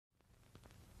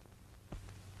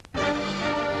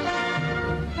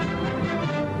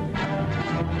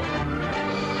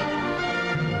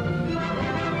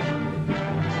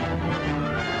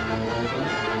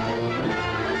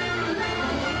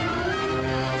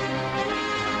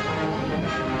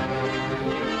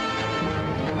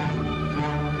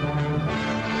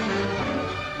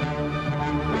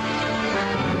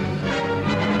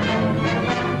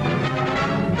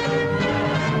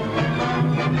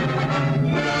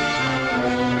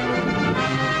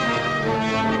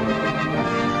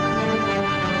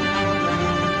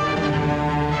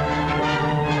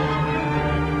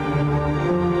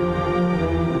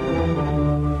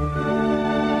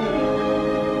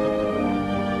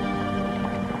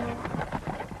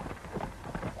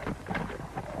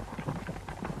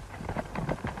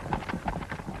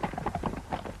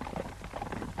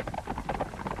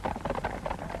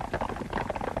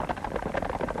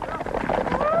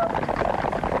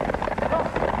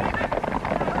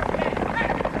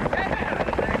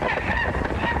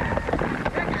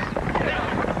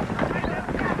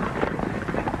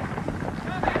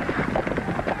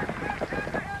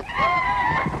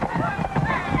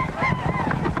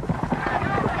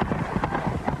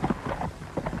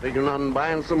Figuring on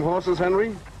buying some horses,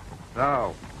 Henry?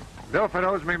 No. Milford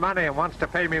owes me money and wants to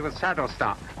pay me with saddle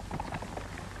stock.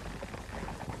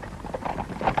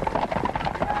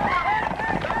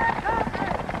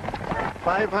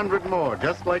 $500 more,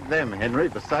 just like them, Henry,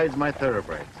 besides my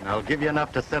thoroughbreds. And I'll give you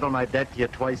enough to settle my debt to you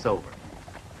twice over.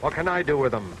 What can I do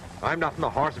with them? I'm not in the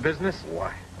horse business.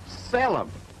 Why, sell them.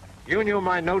 You knew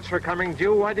my notes were coming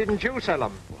due. Why didn't you sell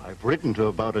them? Well, I've written to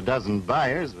about a dozen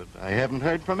buyers, but I haven't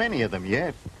heard from any of them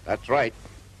yet. That's right.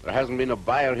 There hasn't been a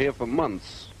buyer here for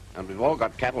months, and we've all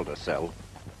got cattle to sell.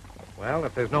 Well,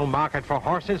 if there's no market for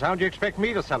horses, how do you expect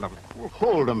me to sell them? Well,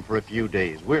 hold them for a few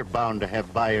days. We're bound to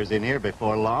have buyers in here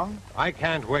before long. I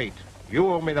can't wait. You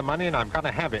owe me the money, and I'm going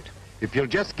to have it. If you'll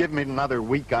just give me another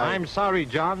week, I'm sorry,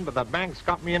 John, but the bank's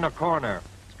got me in a corner.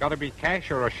 It's got to be cash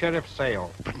or a sheriff's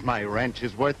sale. But my ranch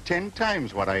is worth 10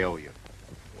 times what I owe you.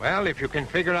 Well, if you can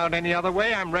figure out any other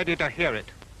way, I'm ready to hear it.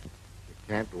 You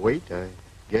can't wait? I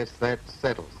guess that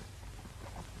settles it.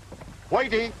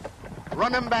 Whitey,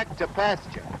 run him back to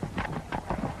pasture.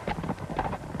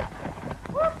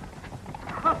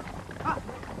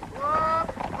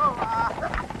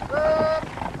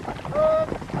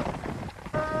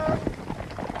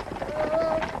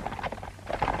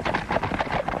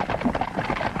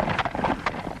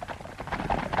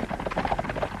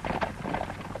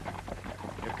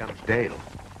 Here comes Dale.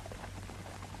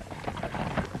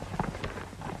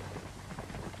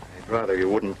 I'd rather you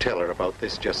wouldn't tell her about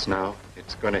this just now.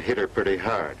 It's going to hit her pretty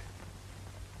hard.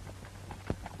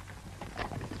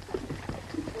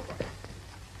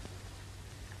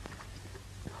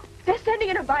 They're sending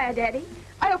in a buyer, Daddy.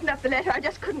 I opened up the letter. I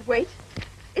just couldn't wait.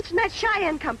 It's from that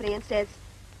Cheyenne company and says,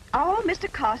 "Oh,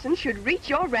 Mr. Carson should reach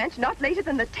your ranch not later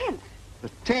than the 10th. The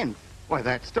 10th? Why,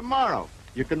 that's tomorrow.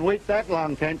 You can wait that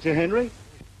long, can't you, Henry?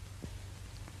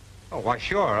 Oh, why,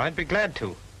 sure. I'd be glad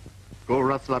to. Go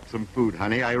rustle up some food,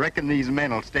 honey. I reckon these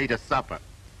men will stay to supper.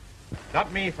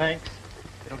 Not me, thanks.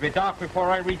 It'll be dark before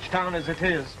I reach town as it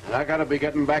is. And I gotta be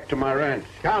getting back to my ranch.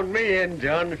 Count me in,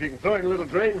 John, if you can throw in a little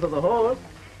drain for the horse.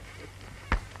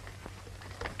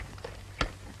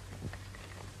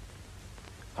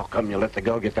 How come you let the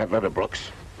girl get that letter, Brooks?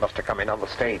 Must have come in on the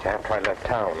stage after I left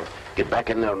town. Get back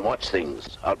in there and watch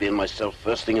things. I'll be in myself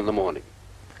first thing in the morning.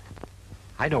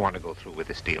 I don't want to go through with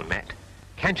this deal, Matt.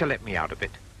 Can't you let me out of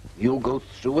it? You go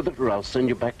through with it, or I'll send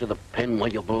you back to the pen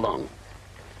where you belong.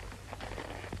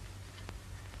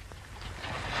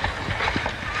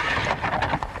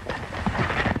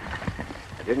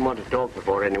 I didn't want to talk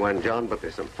before anyone, John, but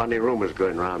there's some funny rumors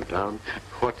going around town.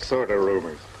 What sort of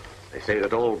rumors? They say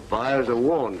that all buyers are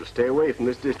warned to stay away from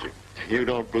this district. You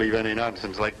don't believe any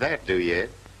nonsense like that, do you, Ed?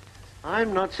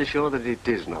 I'm not so sure that it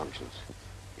is nonsense.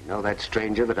 You know that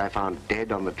stranger that I found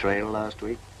dead on the trail last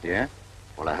week? Yeah?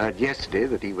 Well, I heard yesterday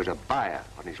that he was a buyer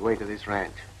on his way to this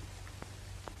ranch.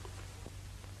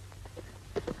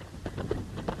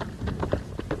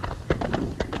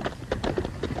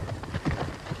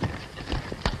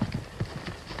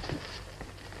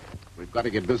 We've got to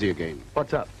get busy again.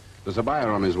 What's up? There's a buyer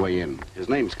on his way in. His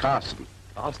name's Carson.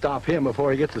 I'll stop him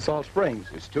before he gets to Salt Springs.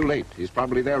 It's too late. He's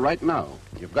probably there right now.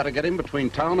 You've got to get in between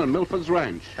town and Milford's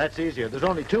ranch. That's easier. There's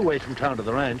only 2 ways from town to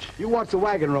the ranch. You watch the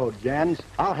wagon road, Jans.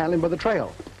 I'll handle him by the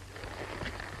trail.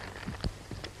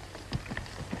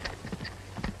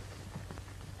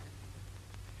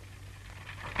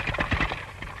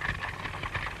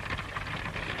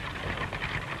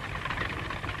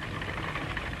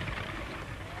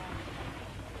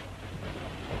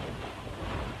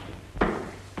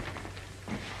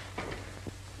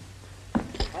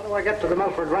 How do I get to the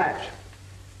Milford Ranch?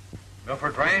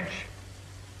 Milford Ranch?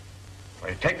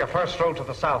 Well, you take the first road to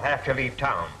the south after you leave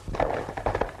town.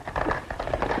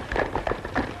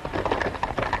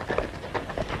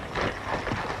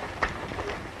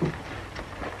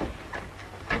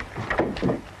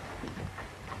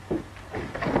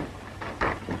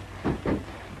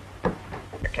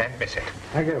 You can't miss it.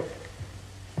 Thank you.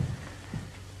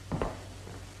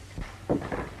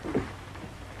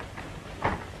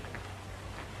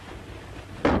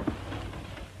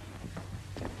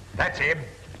 That's him.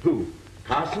 Who?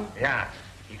 Carson? Yeah.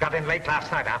 He got in late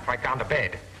last night after I'd gone to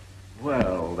bed.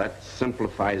 Well, that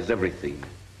simplifies everything.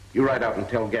 You ride out and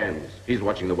tell Gans. He's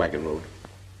watching the wagon road.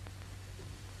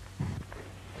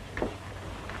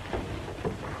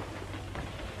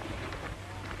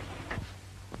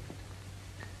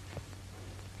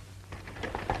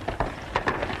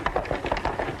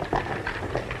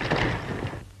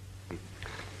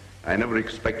 I never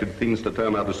expected things to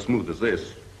turn out as smooth as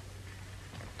this.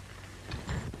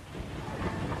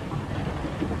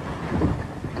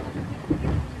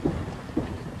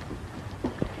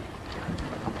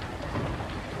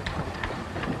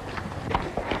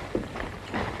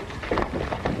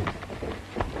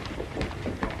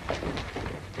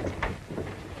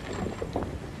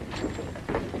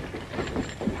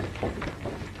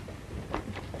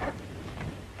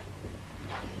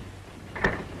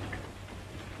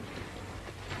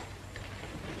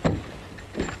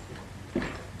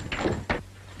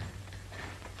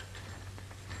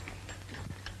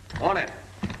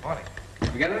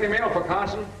 get any mail for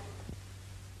Carson?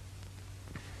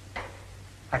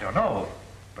 I don't know,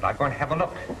 but I'm going to have a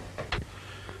look.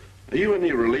 Are you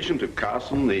any relation to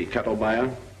Carson, the cattle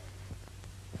buyer?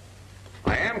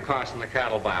 I am Carson, the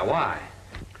cattle buyer. Why?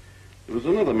 There was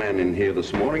another man in here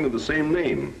this morning of the same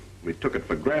name. We took it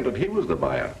for granted he was the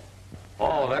buyer.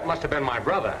 Oh, that must have been my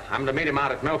brother. I'm to meet him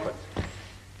out at Milford.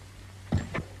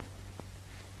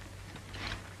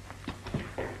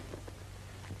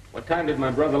 What time did my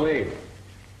brother leave?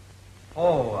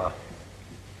 Oh,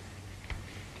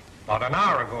 about an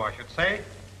hour ago, I should say.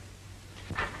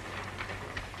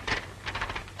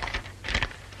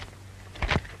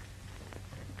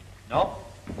 No,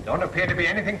 don't appear to be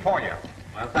anything for you.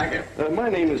 Well, thank you. My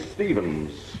name is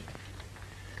Stevens.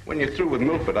 When you're through with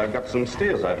Milford, I've got some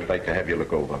steers I'd like to have you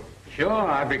look over. Sure,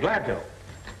 I'd be glad to.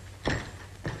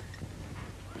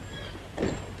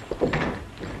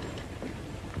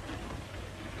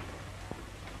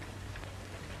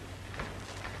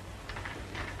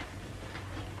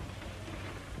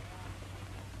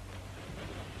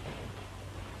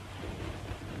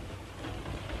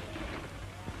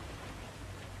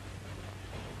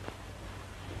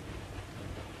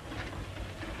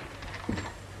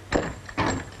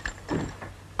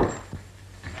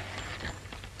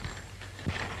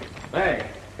 Hey,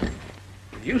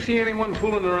 did you see anyone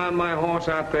fooling around my horse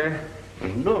out there?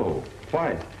 No.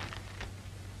 Why?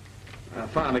 I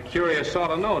found a curious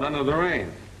sort of note under the rein.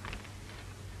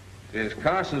 It says,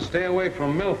 Carson, stay away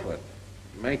from Milford.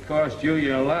 It may cost you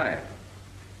your life.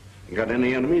 You got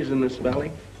any enemies in this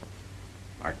valley?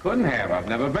 I couldn't have. I've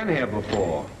never been here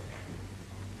before.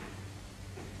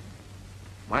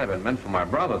 Might have been meant for my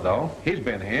brother, though. He's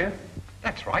been here.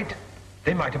 That's right.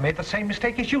 They might have made the same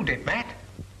mistake as you did, Matt.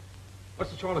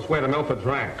 What's the shortest way to Milford's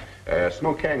ranch?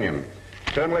 Snow Canyon.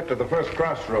 Turn left at the first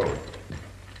crossroad.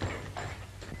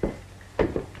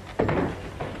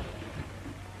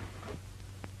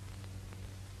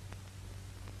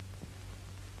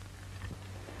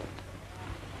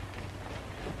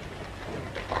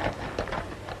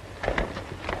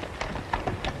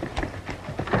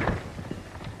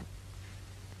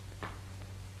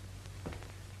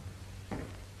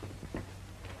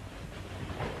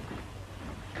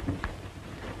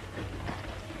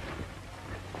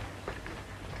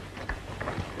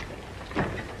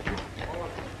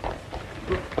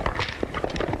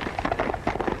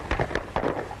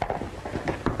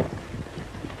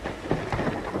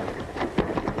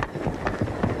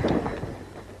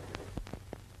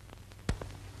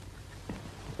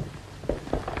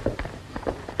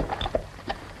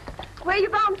 Where are you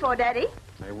bound for, Daddy?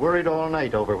 I worried all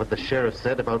night over what the sheriff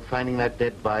said about finding that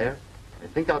dead buyer. I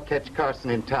think I'll catch Carson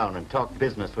in town and talk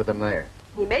business with him there.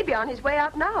 He may be on his way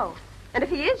out now. And if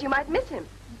he is, you might miss him.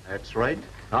 That's right.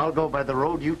 I'll go by the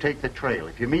road, you take the trail.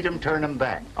 If you meet him, turn him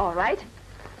back. All right.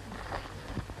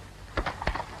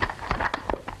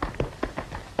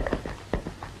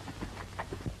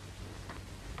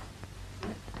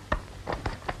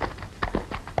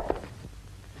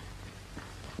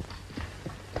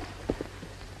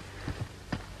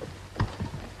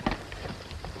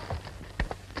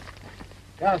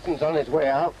 Carson's on his way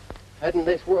out, heading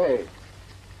this way.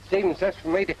 Stephen says for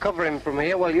me to cover him from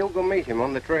here while you go meet him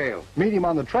on the trail. Meet him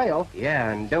on the trail?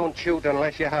 Yeah, and don't shoot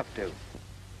unless you have to.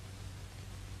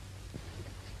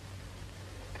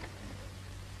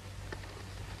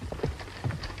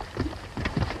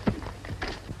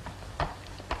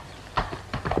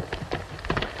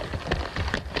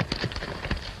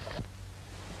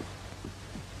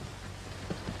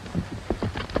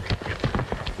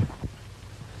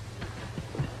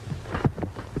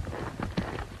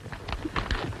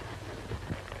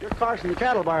 Carson, the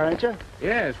cattle buyer, ain't you?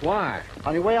 Yes, why?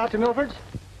 On your way out to Milford's?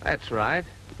 That's right.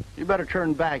 You better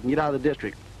turn back and get out of the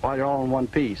district while you're all in one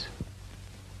piece.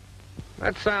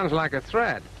 That sounds like a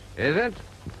threat, is it?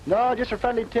 No, just a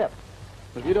friendly tip.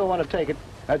 If you don't want to take it,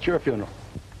 that's your funeral.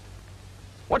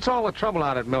 What's all the trouble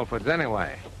out at Milford's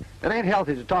anyway? It ain't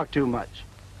healthy to talk too much.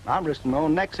 I'm risking my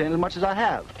own neck saying as much as I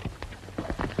have.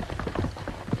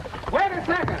 Wait a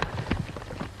second.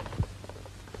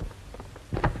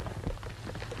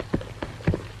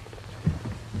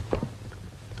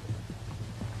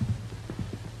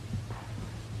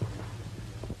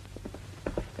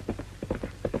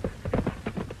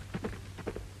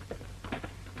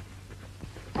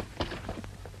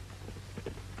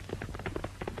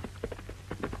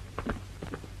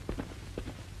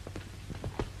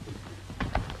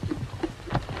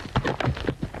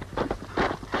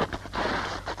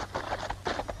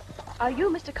 Are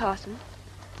you Mr. Carson?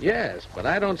 Yes, but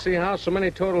I don't see how so many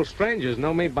total strangers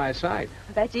know me by sight.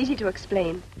 That's easy to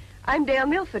explain. I'm Dale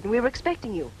Milford, and we were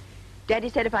expecting you. Daddy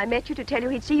said if I met you to tell you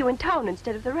he'd see you in town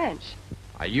instead of the ranch.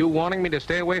 Are you wanting me to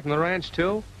stay away from the ranch,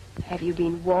 too? Have you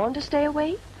been warned to stay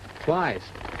away? Twice.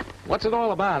 What's it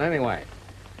all about, anyway?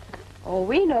 All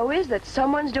we know is that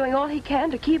someone's doing all he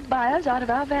can to keep buyers out of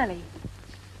our valley.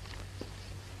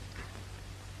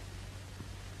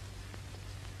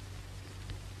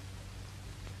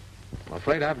 I'm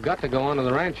afraid I've got to go on to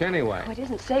the ranch anyway. Oh, it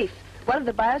isn't safe. One of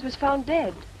the buyers was found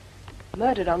dead.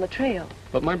 Murdered on the trail.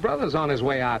 But my brother's on his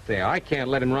way out there. I can't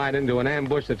let him ride into an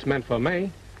ambush that's meant for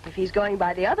me. If he's going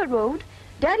by the other road,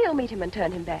 Daddy'll meet him and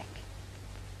turn him back.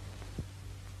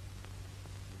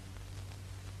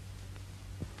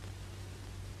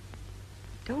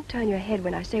 Don't turn your head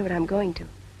when I say what I'm going to.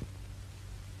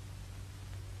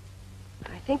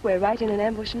 I think we're right in an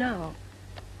ambush now.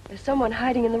 There's someone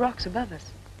hiding in the rocks above us.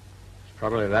 It's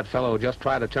probably that fellow who just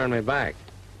tried to turn me back.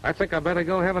 I think I better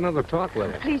go have another talk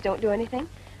with him. Please don't do anything.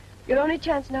 Your only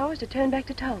chance now is to turn back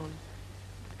to town.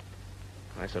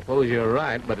 I suppose you're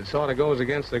right, but it sort of goes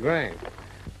against the grain.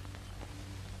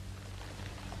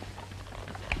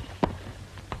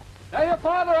 Hey, your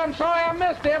father, I'm sorry I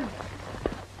missed him.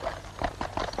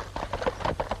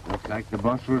 Looks like the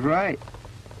boss was right.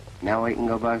 Now we can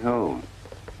go back home.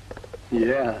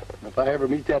 Yeah, if I ever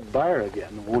meet that buyer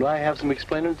again, won't I have some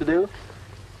explaining to do?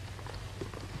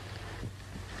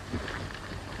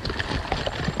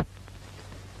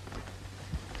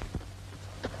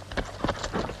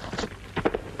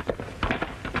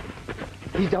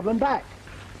 He's doubling back.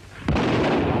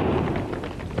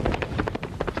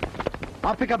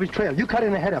 I'll pick up his trail. You cut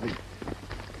in ahead of him.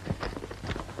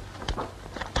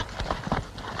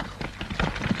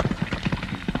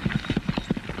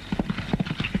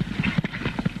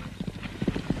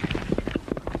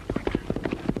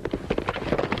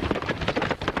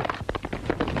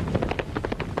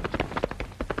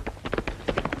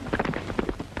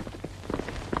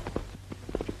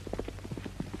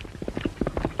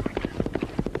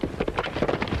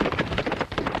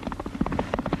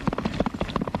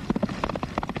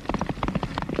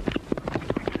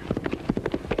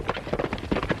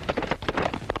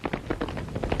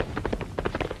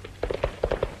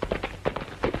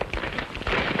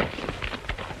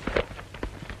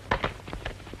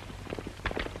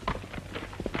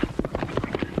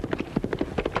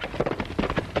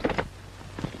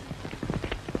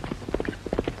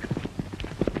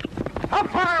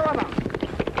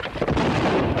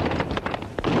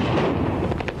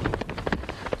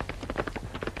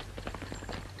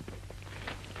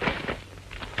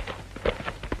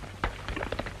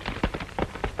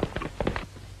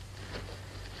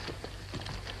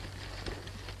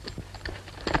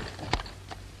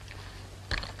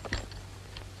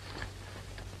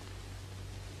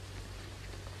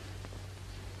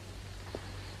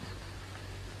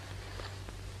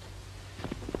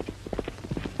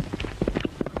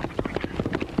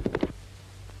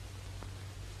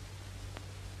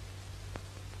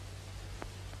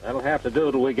 That'll have to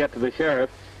do till we get to the sheriff.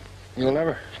 You'll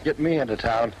never get me into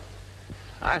town.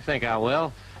 I think I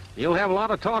will. You'll have a lot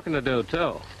of talking to do,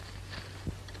 too.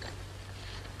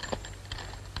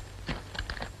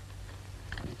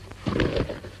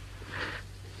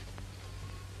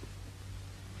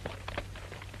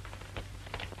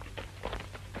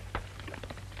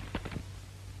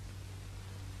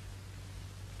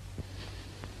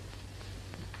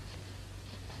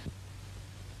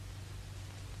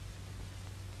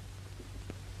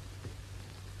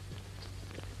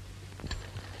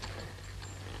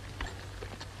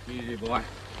 Easy, boy.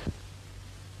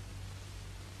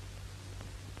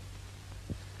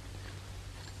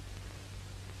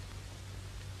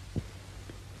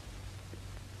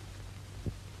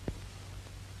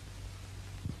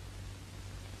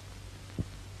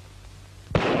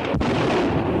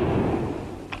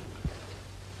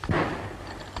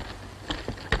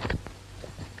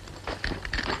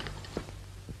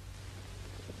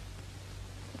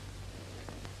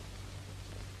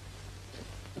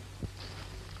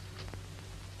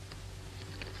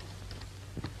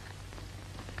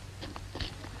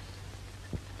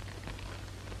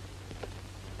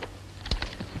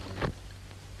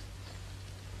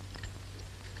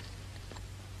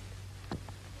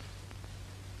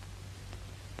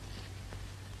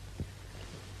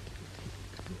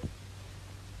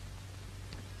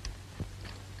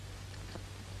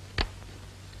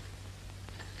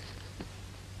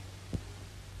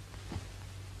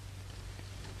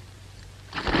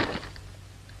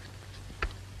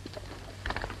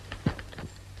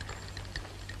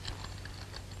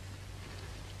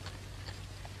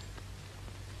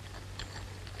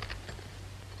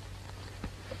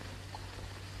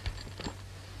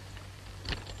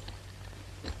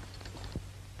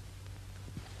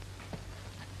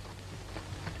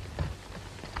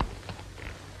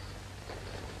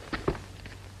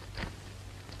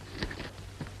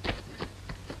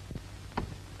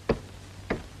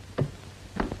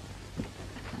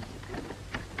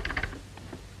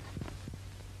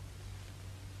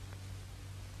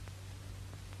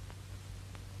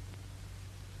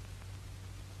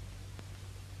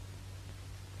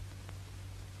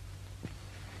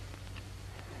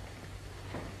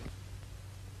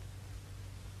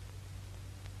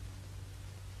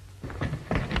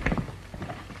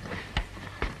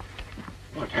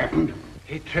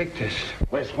 He tricked us.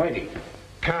 Where's Whitey?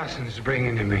 Carson's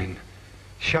bringing him in.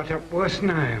 Shut up worse than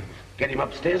I am. Get him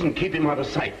upstairs and keep him out of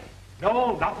sight.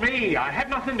 No, not me. I had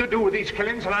nothing to do with these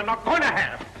killings, and I'm not going to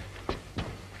have.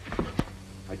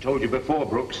 I told you before,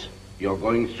 Brooks. You're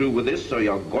going through with this, or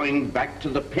you're going back to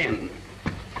the pen.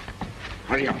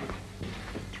 Hurry up.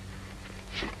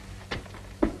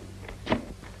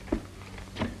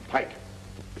 Pike,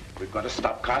 we've got to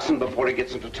stop Carson before he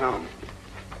gets into town.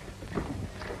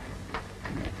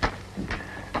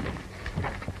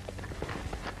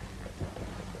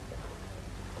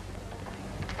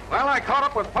 Well, I caught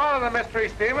up with part of the mystery,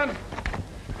 Stephen.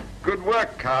 Good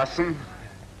work, Carson.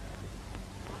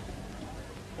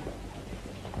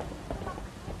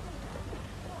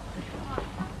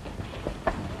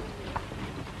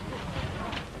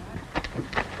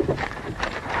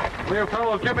 Will you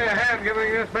fellows give me a hand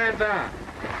getting this man down?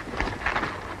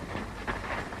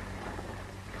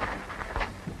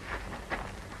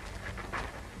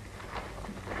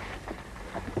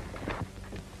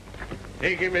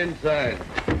 Take him inside.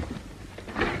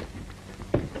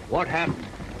 What happened?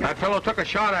 That fellow took a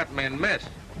shot at me and missed.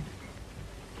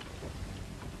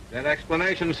 That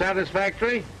explanation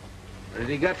satisfactory? Or has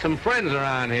he got some friends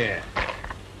around here?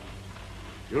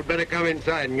 You'd better come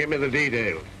inside and give me the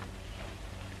details.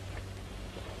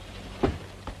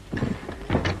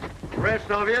 The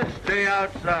rest of you, stay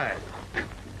outside.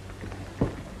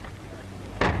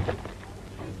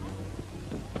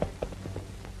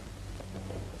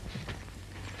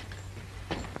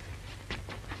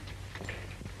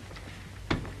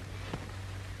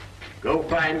 Go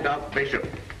find Doc Bishop.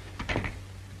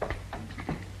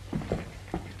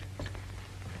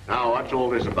 Now, what's all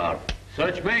this about?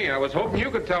 Search me. I was hoping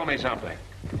you could tell me something.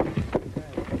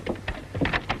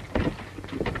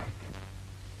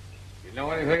 You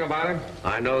know anything about him?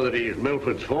 I know that he's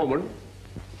Milford's foreman.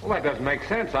 Well, that doesn't make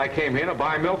sense. I came here to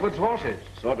buy Milford's horses.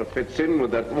 Sort of fits in with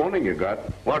that warning you got.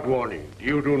 What warning? Do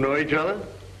you two know each other?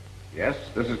 Yes,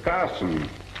 this is Carson.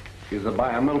 He's the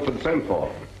buyer Milford sent for.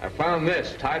 I found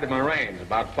this tied to my reins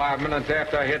about 5 minutes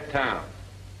after I hit town.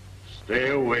 Stay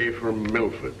away from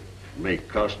Milford. It may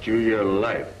cost you your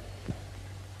life.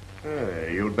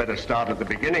 You'd better start at the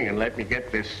beginning and let me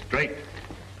get this straight.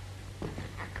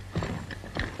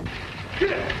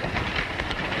 Get it!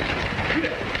 Get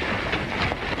it!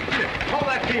 Get it! Call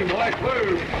that team, boys.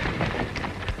 Move!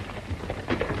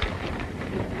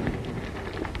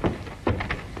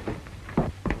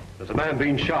 There's a man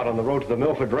being shot on the road to the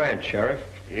Milford Ranch, Sheriff.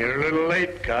 You're a little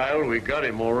late, Kyle. We got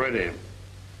him already.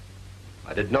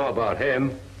 I didn't know about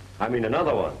him. I mean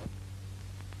another one.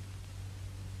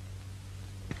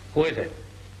 Who is it?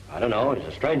 I don't know. He's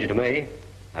a stranger to me.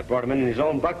 I brought him in his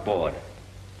own buckboard.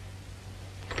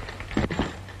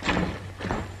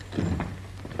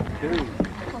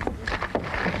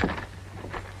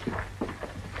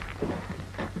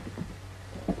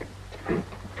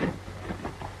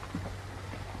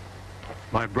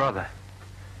 My brother.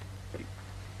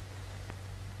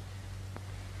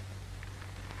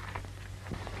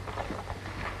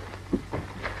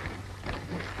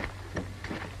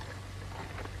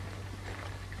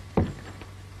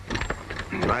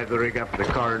 Drive the rig up to the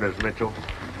coroner's, Mitchell.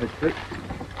 That's it.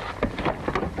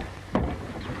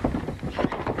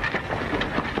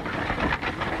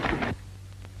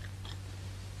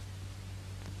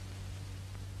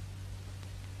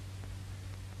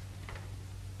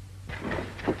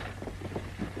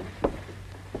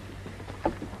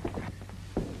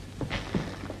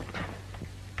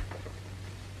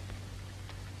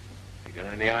 You got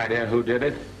any idea who did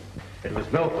it? It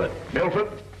was Milford. Milford?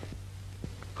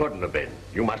 Couldn't have been.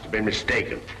 You must have been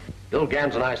mistaken. Bill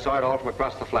Gans and I saw it all from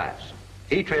across the flats.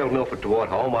 He trailed Milford toward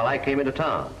home while I came into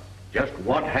town. Just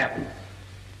what happened?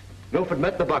 Milford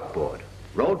met the buckboard,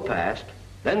 rode past,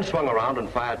 then swung around and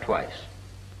fired twice.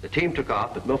 The team took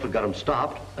off, but Milford got him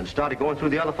stopped and started going through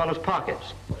the other fellow's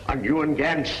pockets. And you and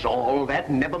Gans saw all that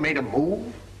and never made a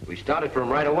move? We started for him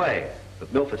right away,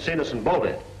 but Milford seen us and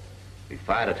bolted. We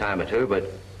fired a time or two, but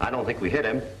I don't think we hit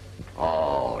him.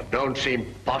 Oh, don't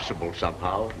seem possible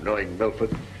somehow, knowing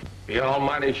Milford. Be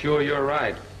almighty sure you're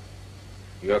right.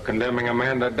 You're condemning a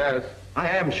man to death. I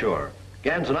am sure.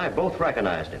 Gans and I both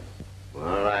recognized him.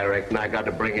 Well, I reckon I got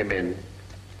to bring him in.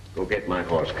 Go get my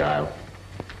horse, Kyle.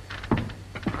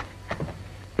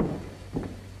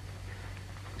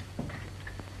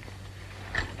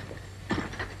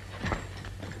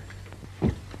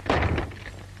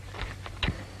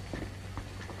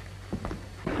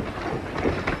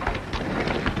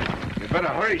 You better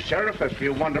hurry, Sheriff, if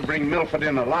you want to bring Milford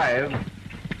in alive.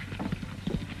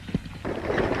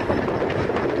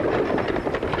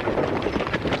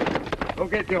 Go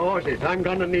get your horses. I'm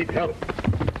going to need help.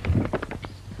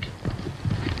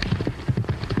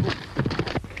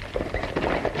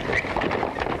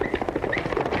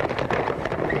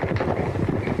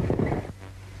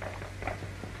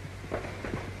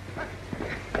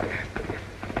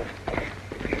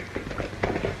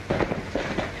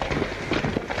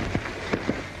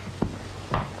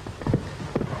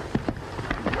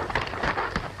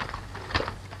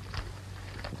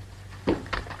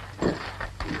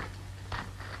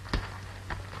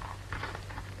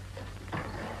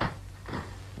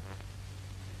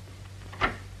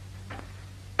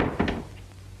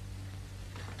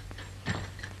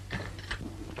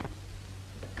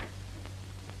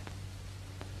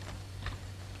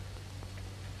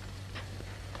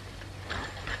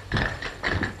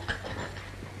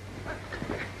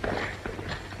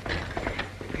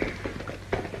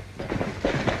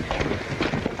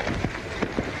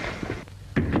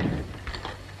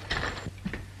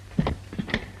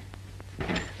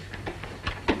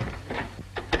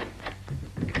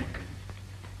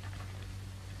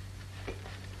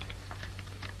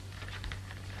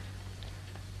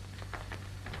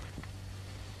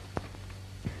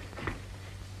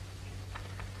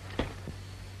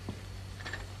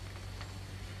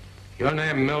 Your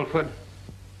name Milford?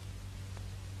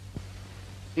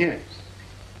 Yes.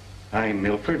 I'm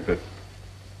Milford, but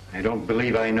I don't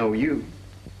believe I know you.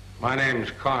 My name's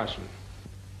Carson.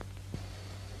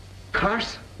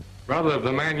 Carson? Brother of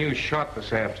the man you shot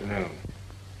this afternoon.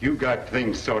 You got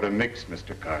things sort of mixed,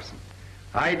 Mr. Carson.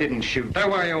 I didn't shoot. Stay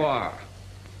where you are.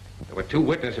 There were 2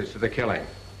 witnesses to the killing.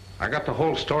 I got the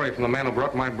whole story from the man who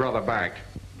brought my brother back.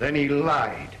 Then he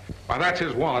lied. Why, that's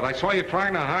his wallet. I saw you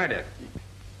trying to hide it.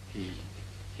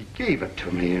 He gave it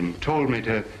to me and told me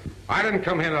to... I didn't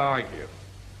come here to argue.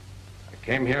 I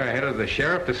came here ahead of the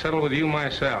sheriff to settle with you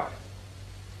myself.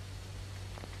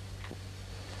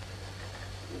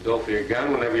 Go for your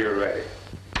gun whenever you're ready.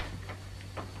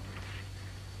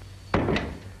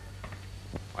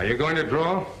 Are you going to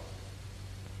draw?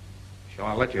 Shall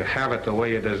I let you have it the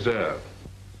way you deserve?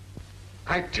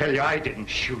 I tell you, I didn't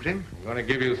shoot him. I'm going to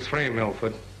give you 3,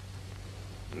 Milford.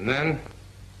 And then,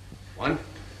 1,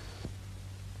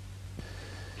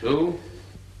 2,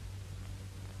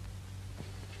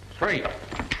 3.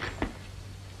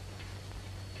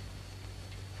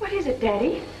 What is it,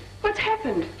 Daddy? What's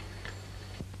happened?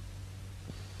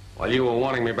 While you were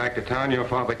wanting me back to town, your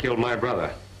father killed my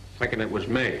brother, thinking it was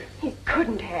me. He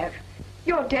couldn't have.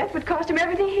 Your death would cost him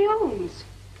everything he owns.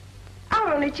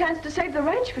 Our only chance to save the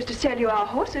ranch was to sell you our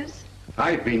horses.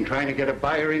 I've been trying to get a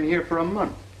buyer in here for a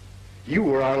month. You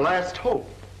were our last hope.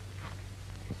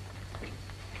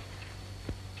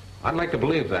 I'd like to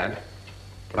believe that,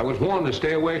 but I was warned to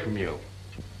stay away from you.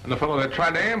 And the fellow that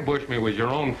tried to ambush me was your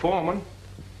own foreman.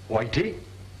 Whitey?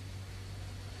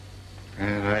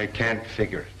 And I can't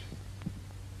figure it.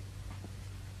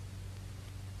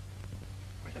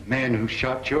 The man who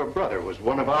shot your brother was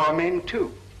one of our men,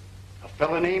 too. A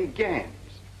fella named Gans.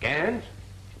 Gans?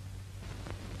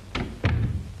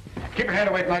 Keep your hand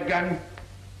away from that gun.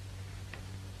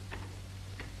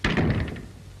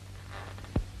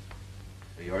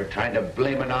 You're trying to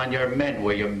blame it on your men,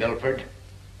 were you, Milford?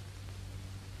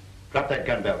 Drop that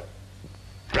gun, Bill.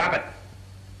 Drop it!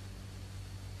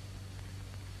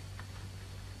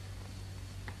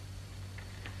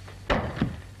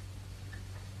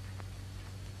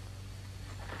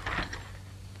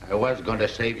 I was going to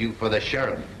save you for the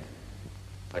sheriff,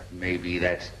 but maybe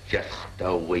that's just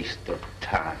a waste of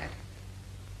time.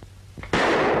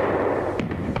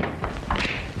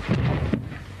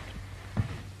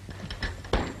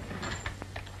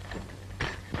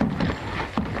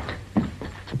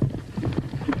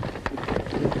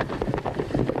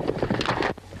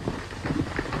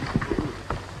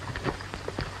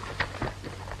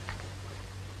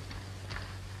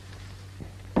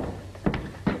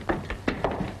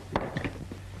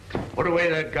 Put away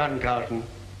that gun, Carson.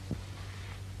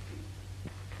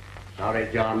 Sorry,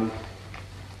 John.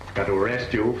 Got to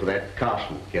arrest you for that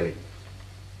Carson killing.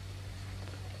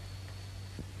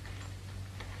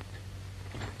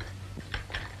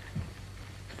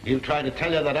 He'll try to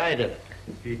tell you that I did it.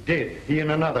 He did. He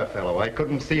and another fellow. I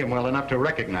couldn't see him well enough to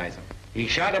recognize him. He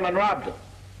shot him and robbed him.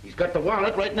 He's got the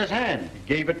wallet right in his hand.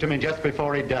 He gave it to me just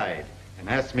before he died and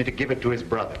asked me to give it to his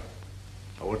brother.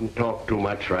 I wouldn't talk too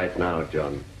much right now,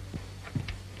 John.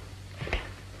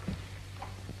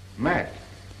 Matt,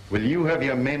 will you have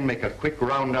your men make a quick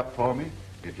roundup for me?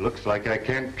 It looks like I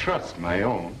can't trust my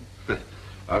own.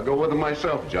 I'll go with them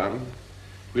myself, John.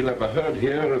 We'll have a herd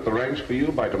here at the ranch for you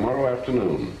by tomorrow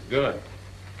afternoon. Good.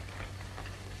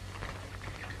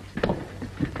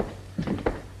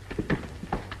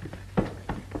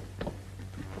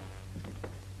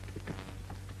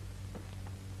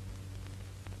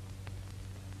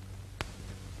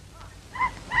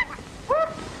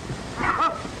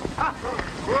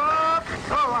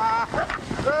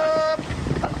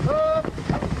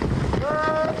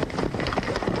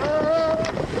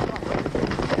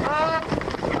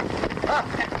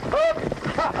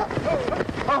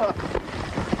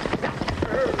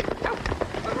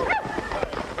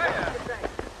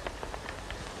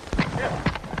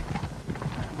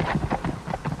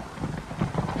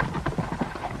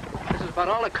 About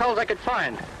all the culls I could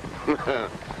find.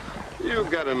 You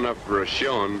got enough for a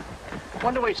showing.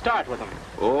 When do we start with them?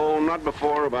 Oh, not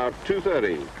before about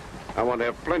 2:30. I want to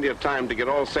have plenty of time to get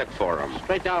all set for them.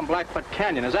 Straight down Blackfoot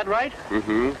Canyon, is that right?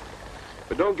 Mm-hmm.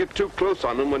 But don't get too close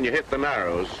on them when you hit the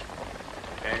Narrows.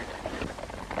 Okay.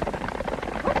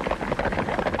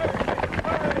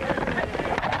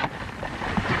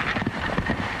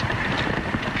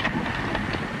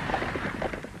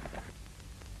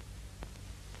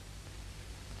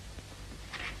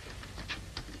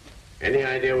 Any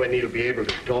idea when he'll be able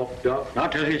to talk, Doc?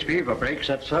 Not till his fever breaks,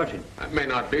 that's certain. That may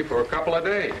not be for a couple of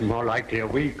days. More likely a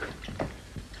week.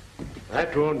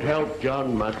 That won't help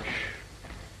John much.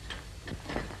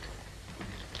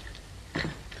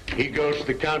 He goes to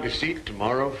the county seat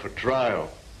tomorrow for trial.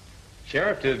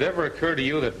 Sheriff, did it ever occur to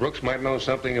you that Brooks might know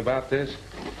something about this?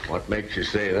 What makes you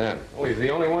say that? Well, he's the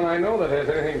only one I know that has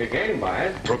anything to gain by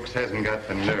it. Brooks hasn't got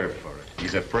the nerve for it.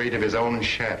 He's afraid of his own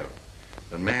shadow.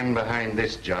 The man behind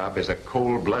this job is a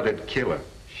cold-blooded killer.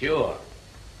 Sure.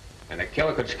 And a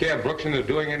killer could scare Brooks into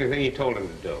doing anything he told him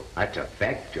to do. That's a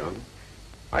fact, John.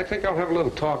 I think I'll have a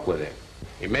little talk with him.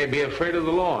 He may be afraid of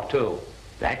the law, too.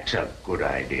 That's a good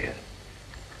idea.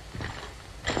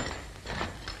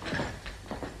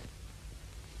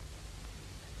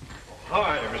 How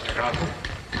are you, Mr. Carson?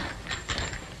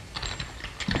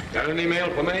 Got any mail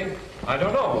for me? I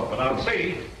don't know, but I'll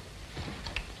see.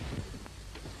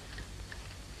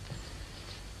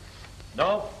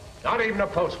 No, not even a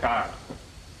postcard.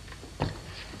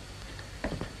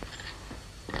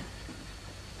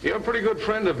 You're a pretty good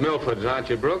friend of Milford's, aren't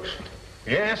you, Brooks?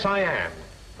 Yes, I am.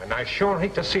 And I sure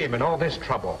hate to see him in all this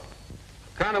trouble.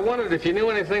 Kind of wondered if you knew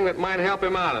anything that might help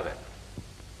him out of it.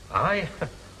 I?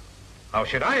 How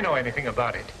should I know anything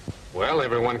about it? Well,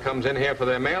 everyone comes in here for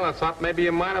their mail. I thought maybe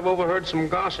you might have overheard some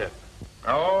gossip.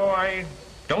 Oh, I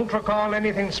don't recall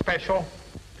anything special.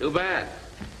 Too bad.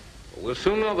 We'll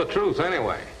soon know the truth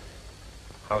anyway.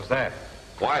 How's that?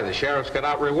 Why, the sheriff's got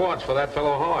out rewards for that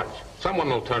fellow Hodge. Someone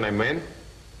will turn him in.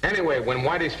 Anyway, when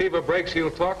Whitey's fever breaks, he'll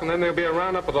talk, and then there'll be a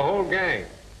roundup of the whole gang.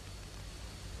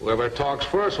 Whoever talks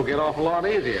first will get off a lot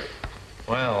easier.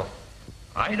 Well,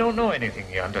 I don't know anything,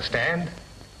 you understand?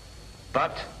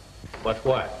 But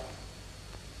what?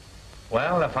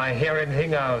 Well, if I hear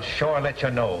anything, I'll sure let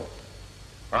you know.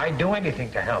 I'd do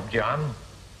anything to help, John.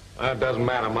 It doesn't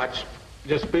matter much.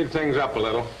 Just speed things up a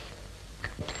little.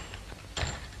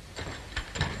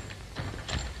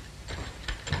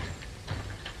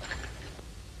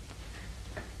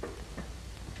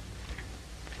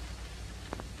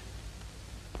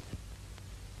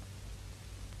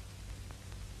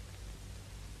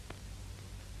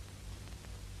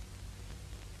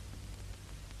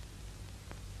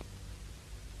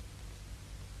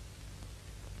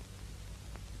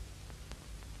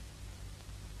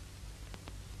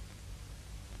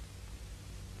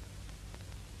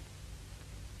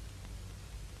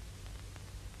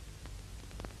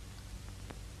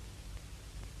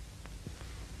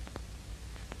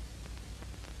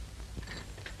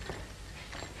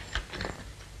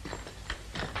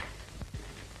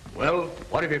 Well,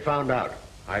 what have you found out?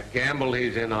 I gamble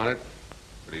he's in on it,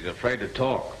 but he's afraid to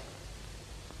talk.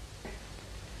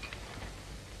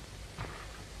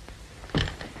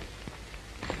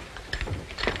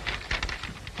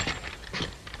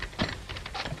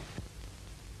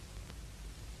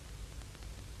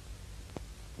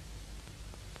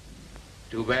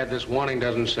 Too bad this warning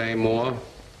doesn't say more.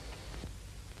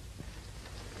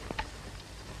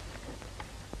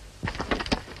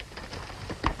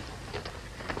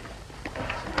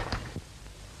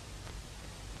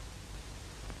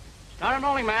 Start him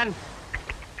rolling, man.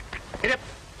 Hit it.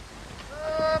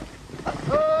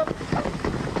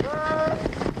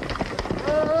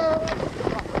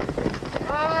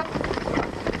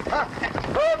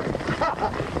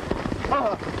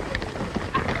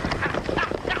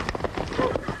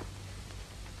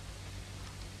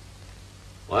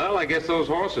 Well, I guess those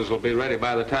horses will be ready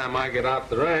by the time I get out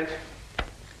the ranch.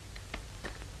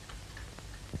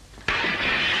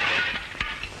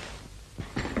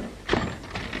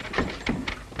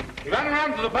 He ran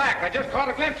around to the back. I just caught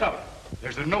a glimpse of it.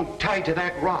 There's a note tied to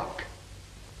that rock.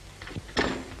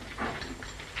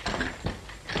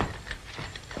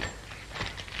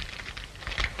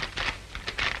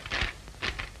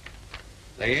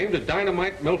 They aim to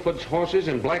dynamite Milford's horses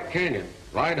in Black Canyon.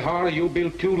 Ride hard or you'll be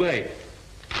too late.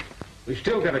 We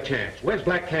still got a chance. Where's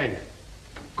Black Canyon?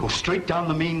 Go straight down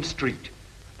the main street.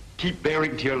 Keep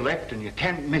bearing to your left and you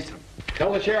can't miss him.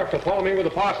 Tell the sheriff to follow me with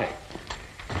a posse.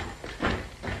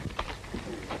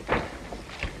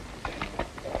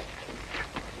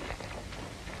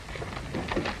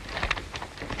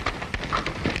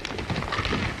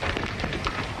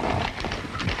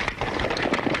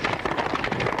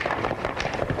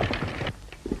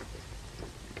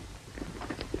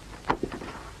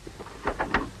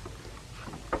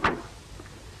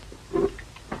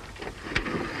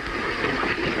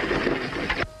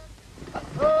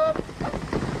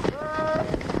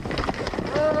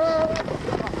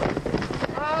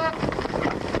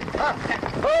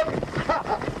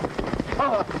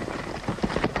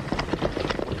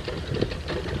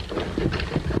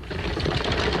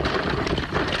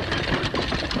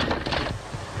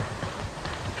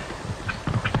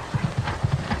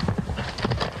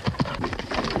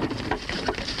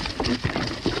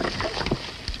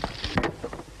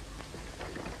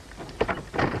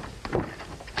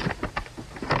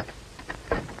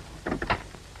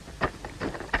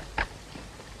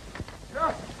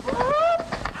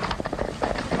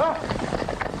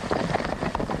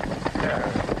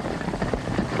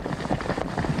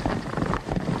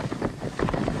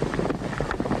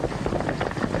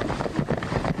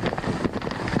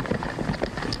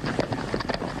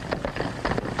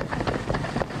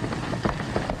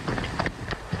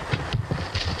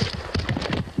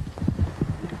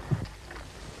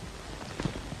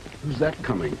 Who's that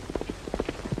coming?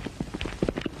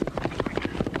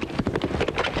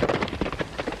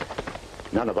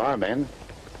 None of our men.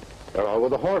 They're all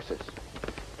with the horses.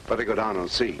 Better go down and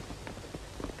see.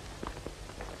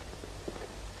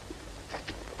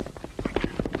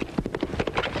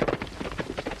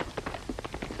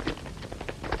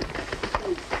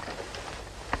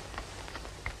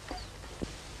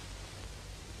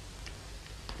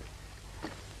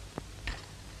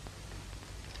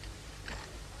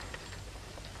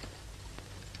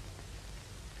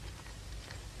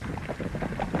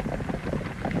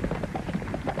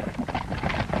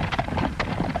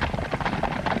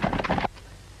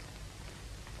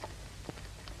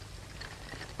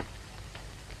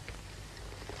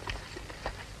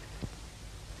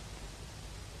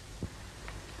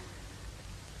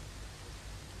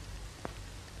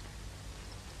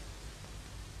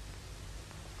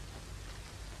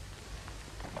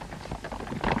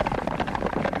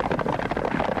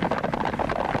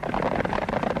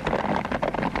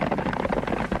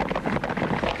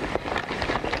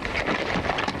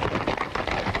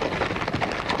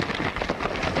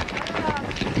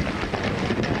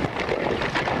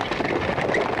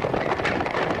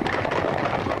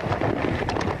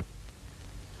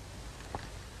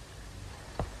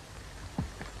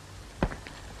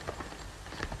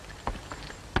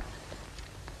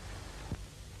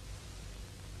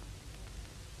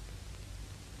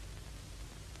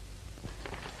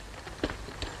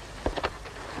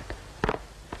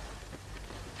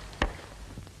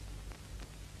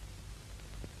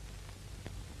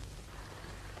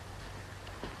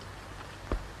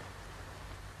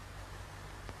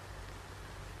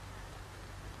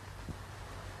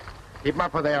 Keep them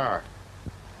up where they are.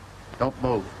 Don't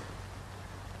move.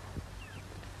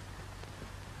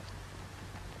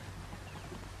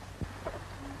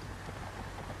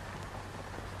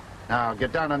 Now,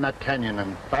 get down in that canyon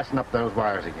and fasten up those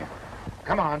wires again.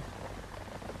 Come on.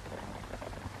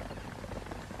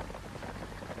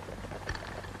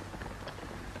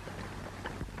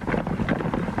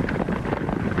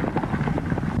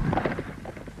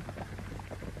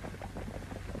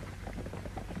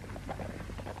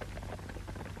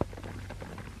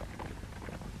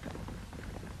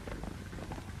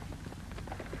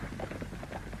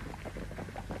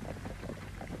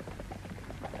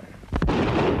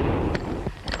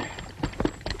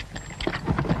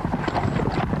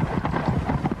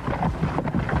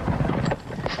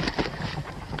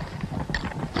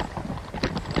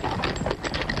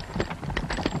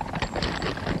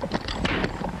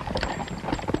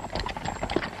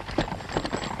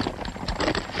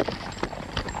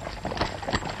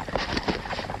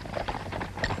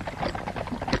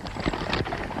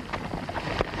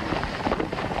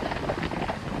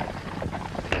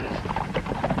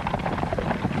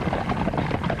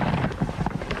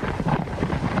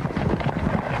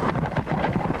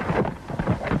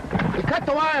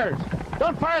 The wires!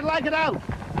 Don't fire it like it out!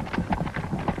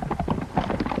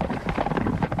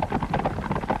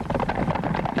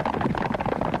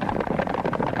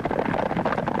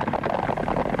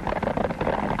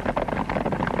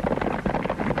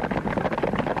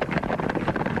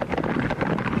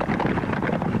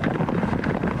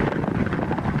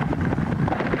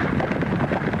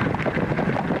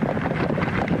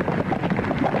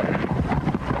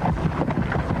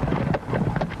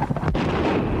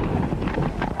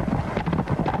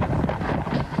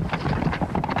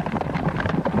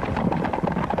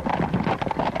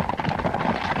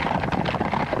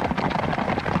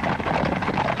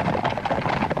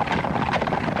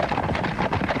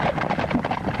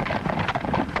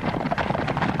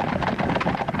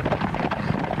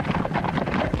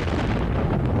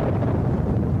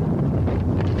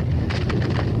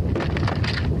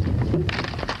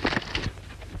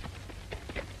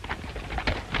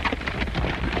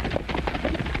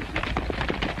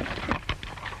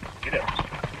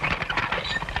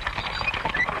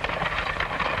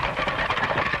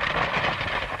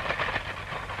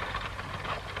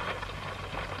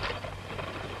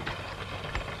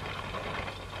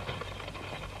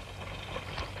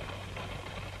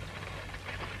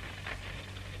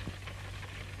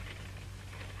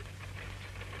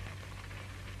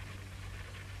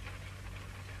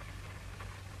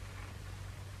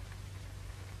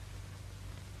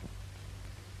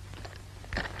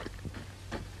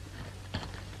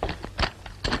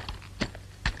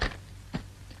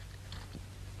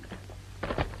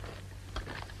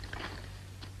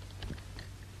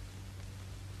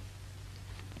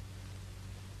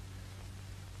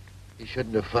 He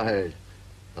shouldn't have fired.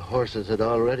 The horses had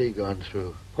already gone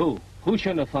through. Who? Who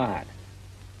shouldn't have fired?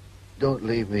 Don't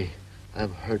leave me.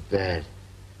 I'm hurt bad.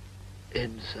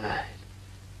 inside.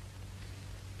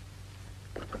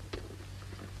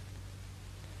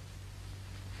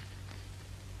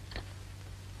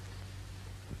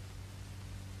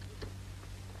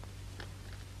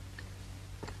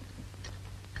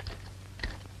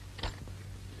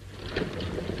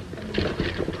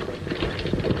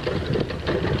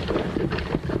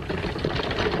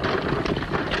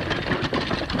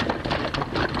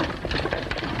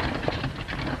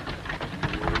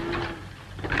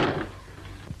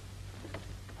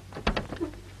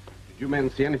 Did you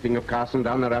men see anything of Carson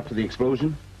down there after the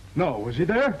explosion? No, was he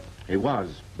there? He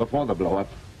was, before the blow-up.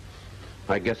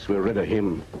 I guess we're rid of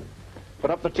him.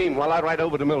 Put up the team while I ride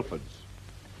over to Milford's.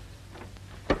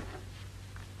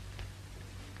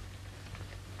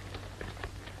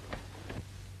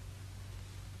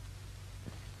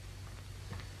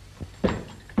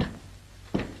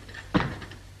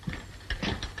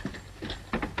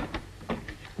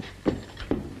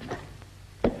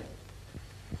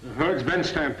 The herd's been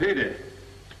stampeded.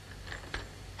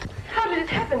 How did it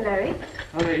happen, Larry?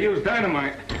 Well, they used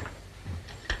dynamite.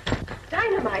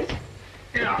 Dynamite?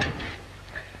 Yeah.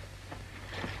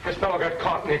 This fellow got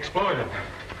caught in the explosion.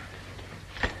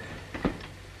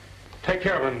 Take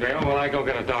care of him, Dale, while I go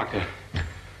get a doctor.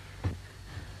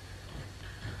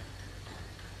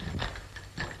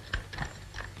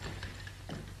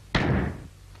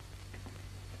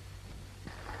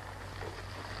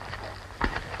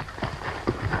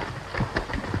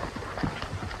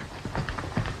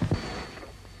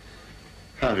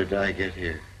 How did I get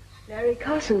here? Larry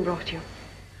Carson brought you.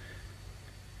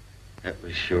 That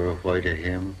was sure white of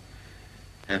him,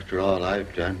 after all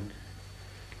I've done.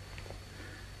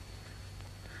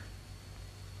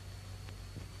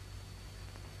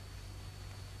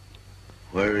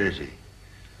 Where is he?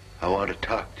 I want to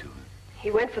talk to him.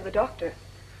 He went for the doctor.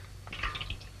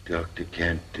 Doctor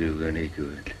can't do any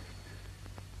good.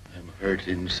 I'm hurt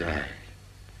inside.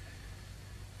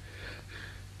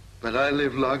 But I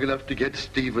live long enough to get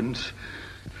Stevens.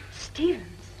 Stevens?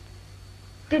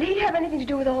 Did he have anything to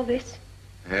do with all this?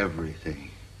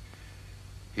 Everything.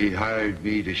 He hired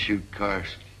me to shoot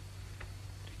Carson,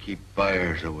 to keep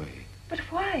buyers away. But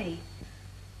why?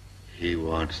 He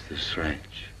wants this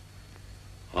ranch.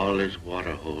 All his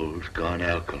water holes gone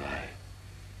alkali.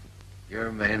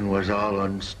 Your men was all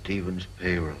on Stevens'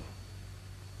 payroll.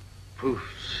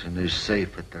 Proofs in his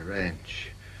safe at the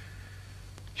ranch.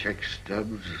 Check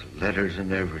stubs, letters,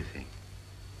 and everything.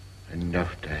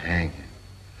 Enough to hang him.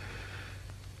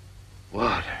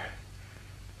 Water.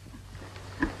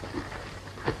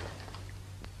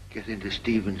 Get into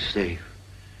Stevens' safe.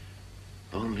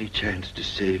 Only chance to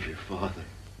save your father.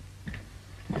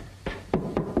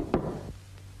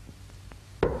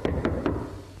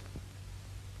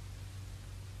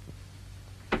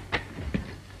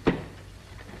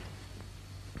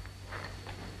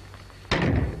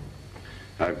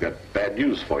 I've got bad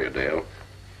news for you, Dale.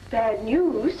 Bad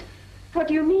news? What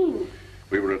do you mean?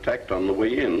 We were attacked on the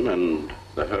way in, and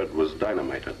the herd was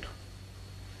dynamited.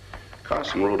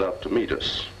 Carson rode out to meet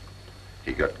us.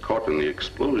 He got caught in the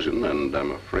explosion, and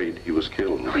I'm afraid he was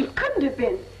killed. Oh, he couldn't have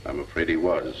been. I'm afraid he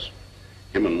was.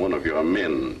 Him and one of your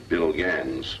men, Bill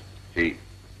Gans.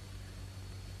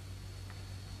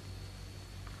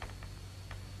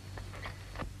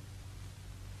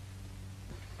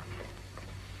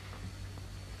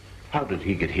 How did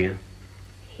he get here?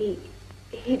 He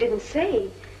didn't say.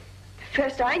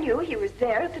 First I knew he was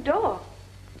there at the door.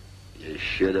 You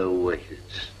should have waited,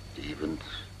 Stevens.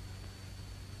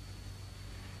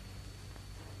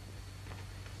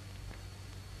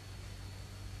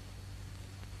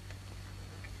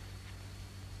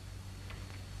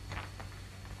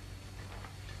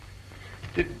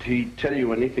 Did he tell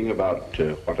you anything about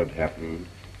what had happened?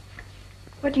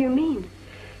 What do you mean?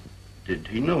 Did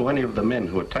he know any of the men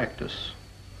who attacked us?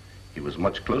 He was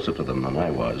much closer to them than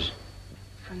I was.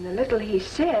 From the little he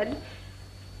said,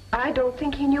 I don't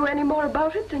think he knew any more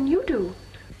about it than you do.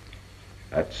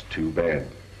 That's too bad.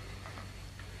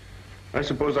 I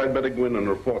suppose I'd better go in and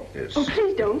report this. Oh,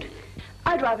 please don't.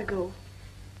 I'd rather go.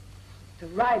 The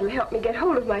ride will help me get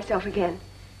hold of myself again.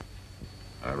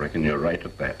 I reckon you're right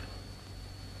at that.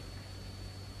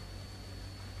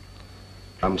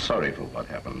 I'm sorry for what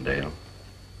happened, Dale.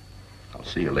 I'll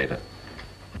see you later.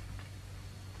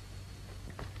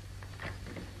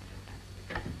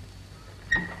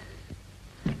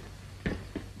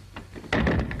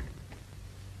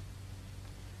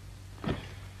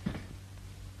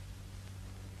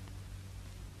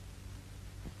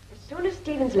 As soon as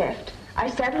Stevens left, I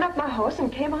saddled up my horse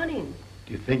and came on in.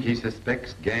 Do you think he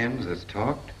suspects Gans has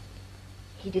talked?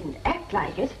 He didn't act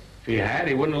like it. If he had,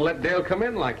 he wouldn't have let Dale come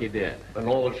in like he did. And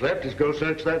all that's left is go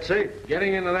search that safe.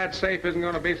 Getting into that safe isn't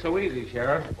going to be so easy,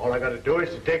 Sheriff. All I got to do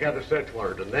is to take out a search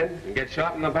warrant, and then... And get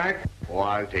shot in the back? Oh,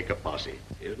 I'll take a posse.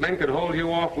 His men could hold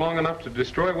you off long enough to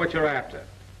destroy what you're after.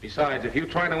 Besides, if you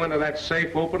try to enter that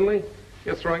safe openly,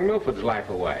 you're throwing Milford's life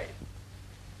away.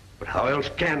 But how else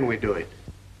can we do it?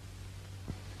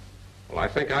 Well, I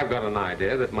think I've got an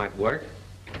idea that might work.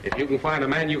 If you can find a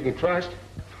man you can trust.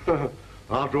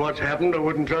 After what's happened, I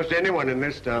wouldn't trust anyone in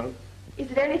this town. Is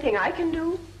there anything I can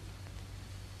do?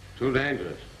 Too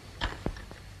dangerous.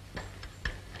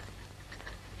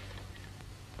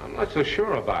 I'm not so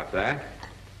sure about that.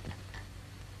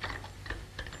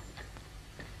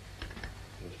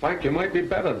 In fact, you might be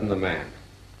better than the man.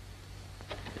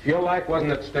 If your life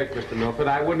wasn't at stake, Mr. Milford,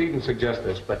 I wouldn't even suggest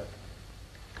this, but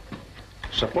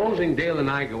supposing Dale and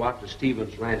I go out to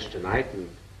Stevens' ranch tonight and...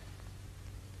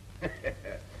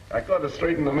 I caught it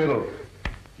straight in the middle.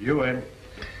 You in.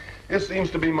 This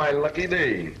seems to be my lucky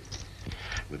day.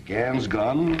 With Gans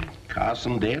gone,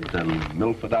 Carson dead, and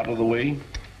Milford out of the way.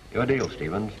 Your deal,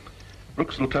 Stevens.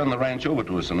 Brooks will turn the ranch over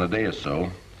to us in a day or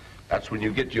so. That's when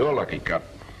you get your lucky cut.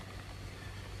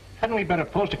 Hadn't we better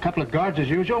post a couple of guards as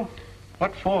usual?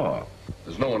 What for?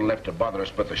 There's no one left to bother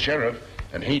us but the sheriff,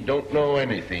 and he don't know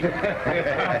anything.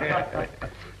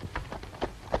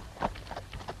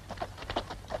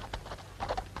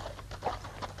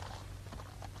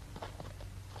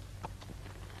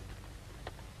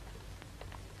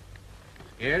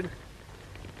 Scared?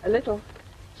 A little.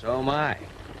 So am I.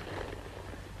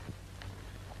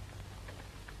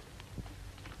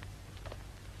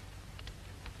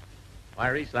 If I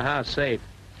reach the house safe,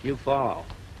 you follow.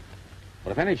 But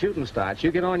if any shooting starts,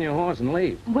 you get on your horse and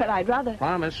leave. Well, I'd rather...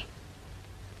 Promise?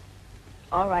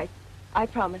 All right. I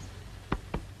promise.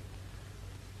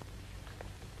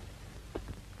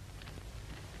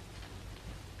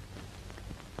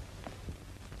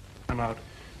 I'm out.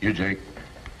 You, Jake.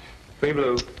 3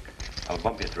 blue. I'll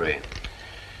bump you 3.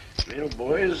 Well,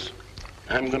 boys,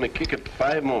 I'm gonna kick it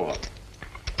 5 more.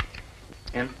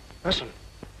 In. Listen.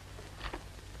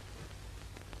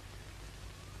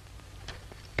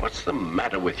 What's the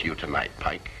matter with you tonight,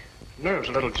 Pike? Nerves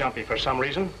a little jumpy for some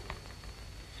reason.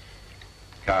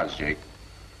 Cards, Jake.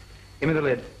 Give me the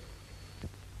lid.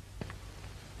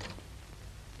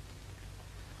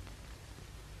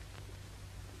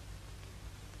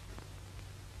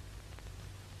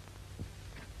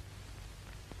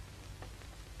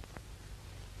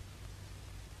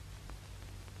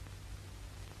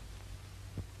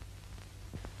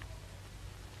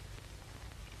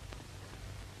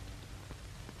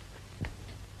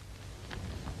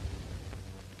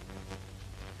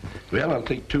 Well, I'll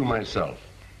take 2 myself.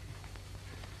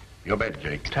 Your bet,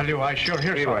 Jake. Tell you, I sure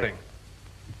hear something.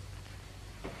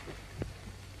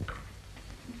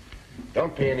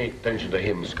 Don't pay any attention to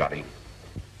him, Scotty.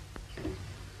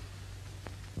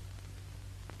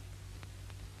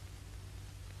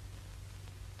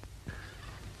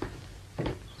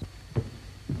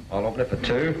 I'll open it for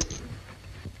 2.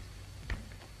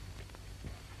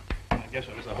 I guess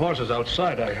it was the horses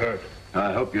outside I heard.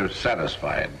 I hope you're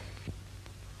satisfied.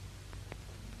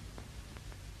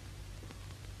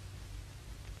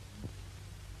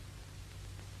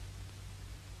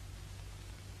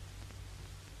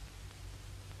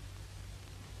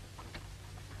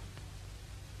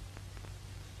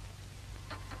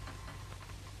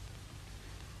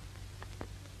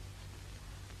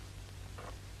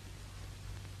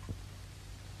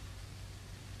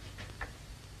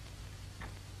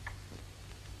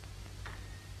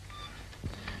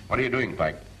 What are you doing,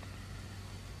 Pike?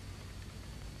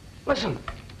 Listen.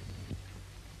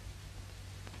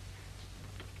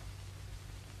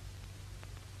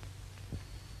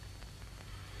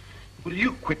 Will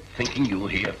you quit thinking you'll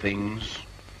hear things?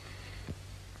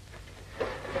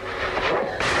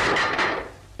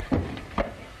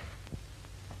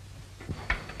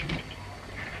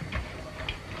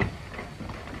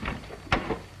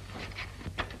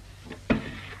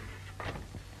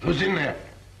 Who's in there?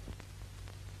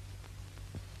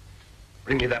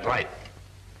 Bring me that light.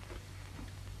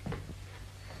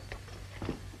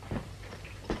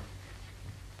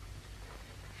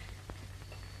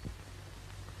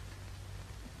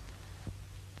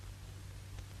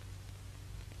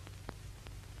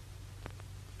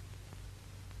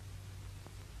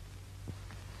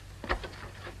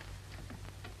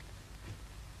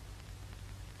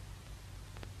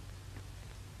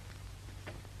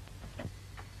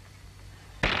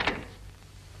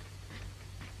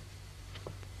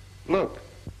 Look.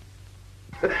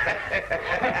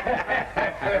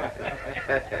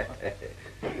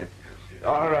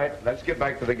 All right, let's get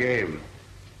back to the game.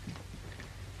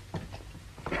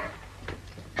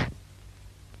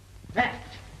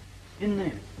 In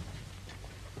there.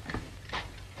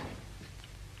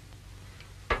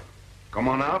 Come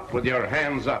on out with your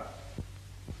hands up.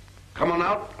 Come on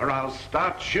out or I'll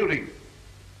start shooting.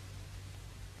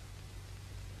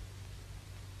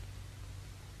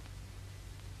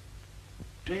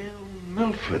 Dale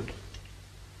Milford,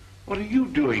 what are you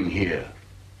doing here?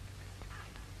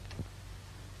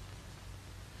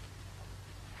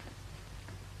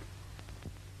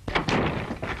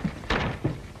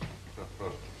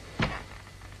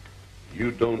 You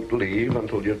don't leave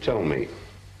until you tell me.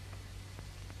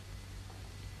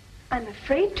 I'm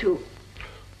afraid to.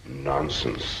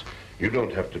 Nonsense. You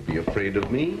don't have to be afraid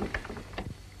of me.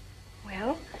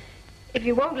 Well, if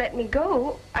you won't let me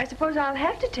go, I suppose I'll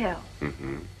have to tell.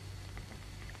 Mm-hmm.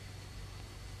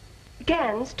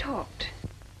 Gans talked.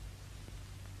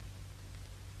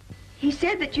 He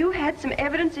said that you had some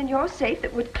evidence in your safe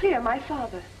that would clear my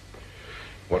father.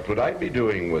 What would I be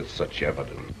doing with such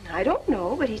evidence? I don't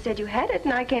know, but he said you had it,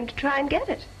 and I came to try and get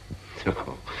it.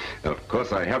 No, of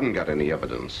course I haven't got any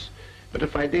evidence. But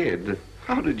if I did,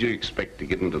 how did you expect to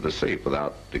get into the safe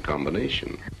without the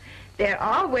combination? There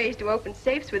are ways to open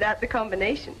safes without the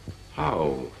combination.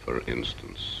 How, for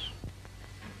instance?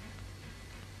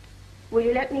 Will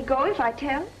you let me go if I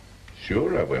tell?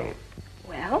 Sure I will.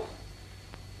 Well,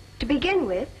 to begin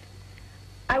with,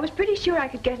 I was pretty sure I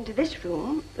could get into this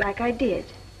room like I did.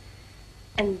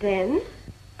 And then?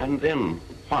 And then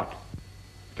what?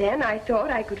 Then I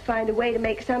thought I could find a way to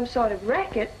make some sort of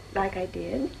racket like I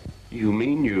did. You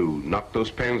mean you knocked those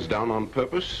pans down on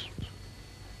purpose?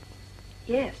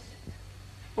 Yes.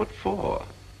 What for?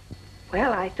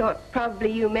 Well, I thought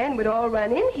probably you men would all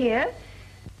run in here.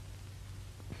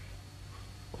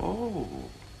 Oh,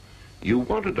 you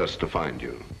wanted us to find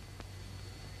you.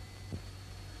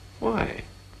 Why?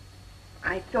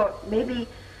 I thought maybe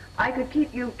I could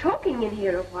keep you talking in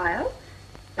here a while,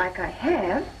 like I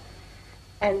have,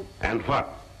 and... And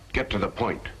what? Get to the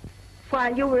point.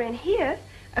 While you were in here,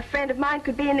 a friend of mine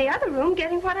could be in the other room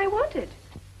getting what I wanted.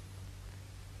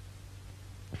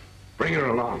 Bring her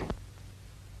along.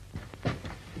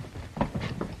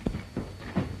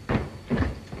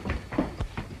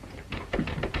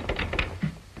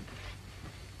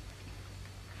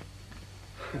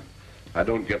 I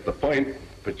don't get the point,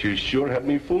 but you sure had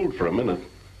me fooled for a minute.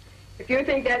 If you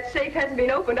think that safe hasn't been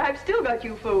opened, I've still got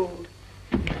you fooled.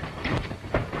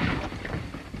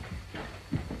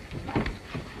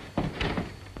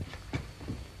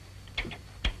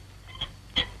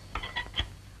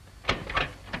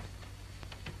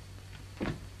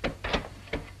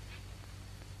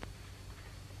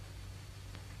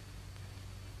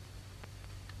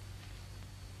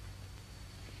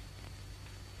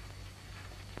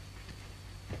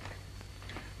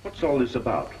 What's all this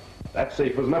about? That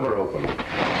safe was never opened.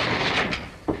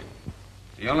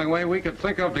 The only way we could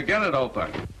think of to get it open.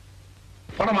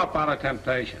 Put him up out of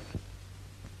temptation.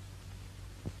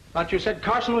 Thought you said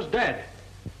Carson was dead.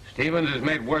 Stevens has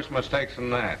made worse mistakes than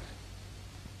that.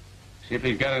 See if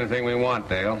he's got anything we want,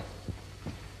 Dale.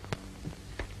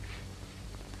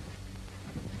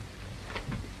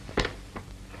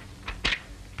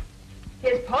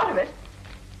 Here's part of it.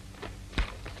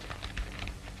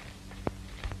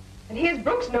 And here's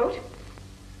Brooks' note.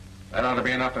 That ought to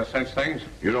be enough to cinch things.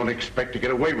 You don't expect to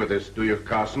get away with this, do you,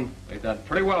 Carson? They've done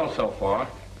pretty well so far.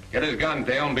 Get his gun,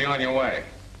 Dale, and be on your way.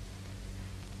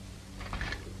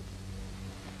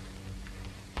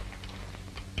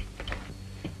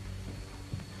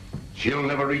 She'll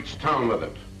never reach town with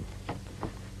it.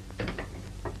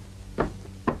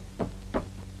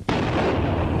 A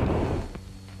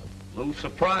little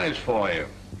surprise for you.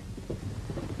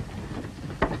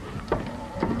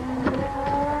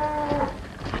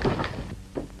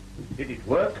 Did it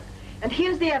work? And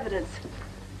here's the evidence.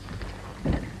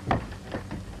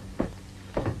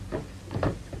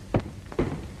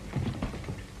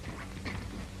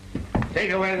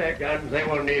 Take away their guns. They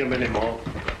won't need them anymore.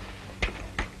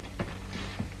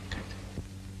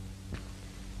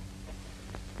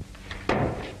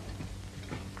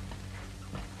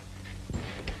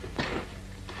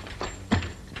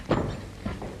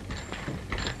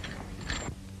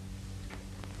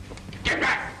 Get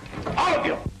back! All of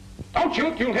you! Don't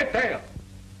shoot, you'll hit Dale.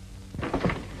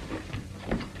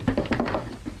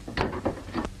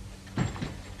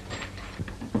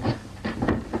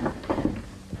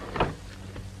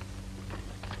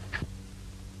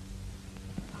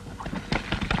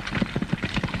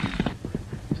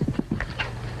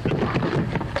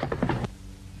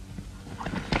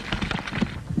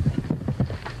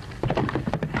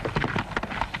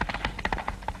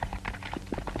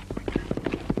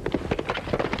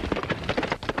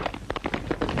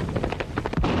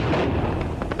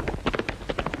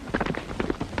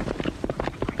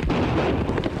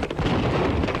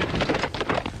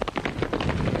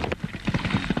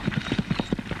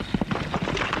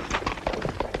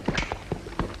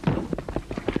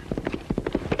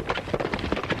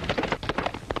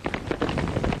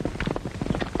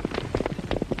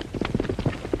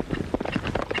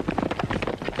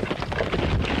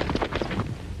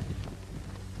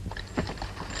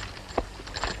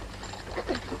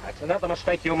 It's another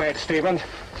mistake you made, Stephen.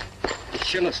 You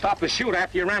shouldn't have stopped to shoot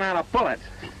after you ran out of bullets.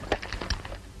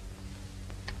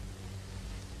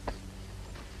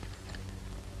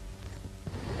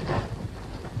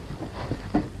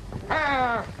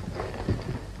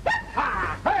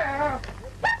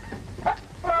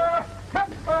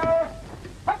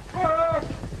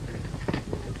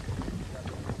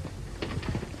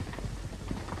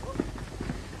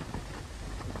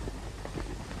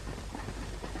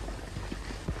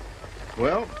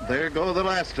 Well, there go the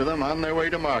last of them on their way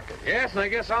to market. Yes, and I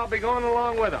guess I'll be going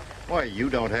along with them. Why,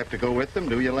 you don't have to go with them,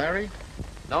 do you, Larry?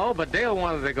 No, but Dale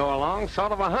wanted to go along,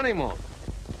 sort of a honeymoon.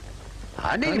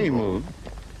 Honeymoon?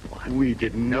 We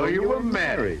didn't know you were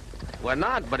married. We're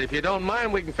not, but if you don't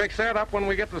mind, we can fix that up when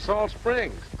we get to Salt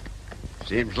Springs.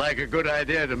 Seems like a good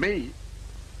idea to me.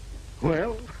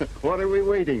 Well, what are we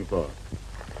waiting for?